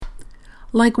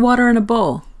Like water in a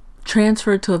bowl,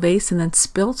 transferred to a vase and then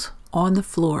spilt on the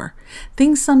floor.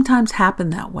 Things sometimes happen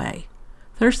that way.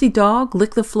 Thirsty dog,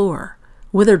 lick the floor.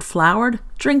 Withered flower,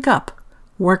 drink up.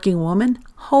 Working woman,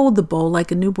 hold the bowl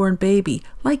like a newborn baby,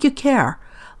 like you care,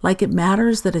 like it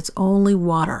matters that it's only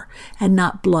water and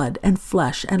not blood and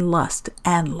flesh and lust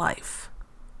and life.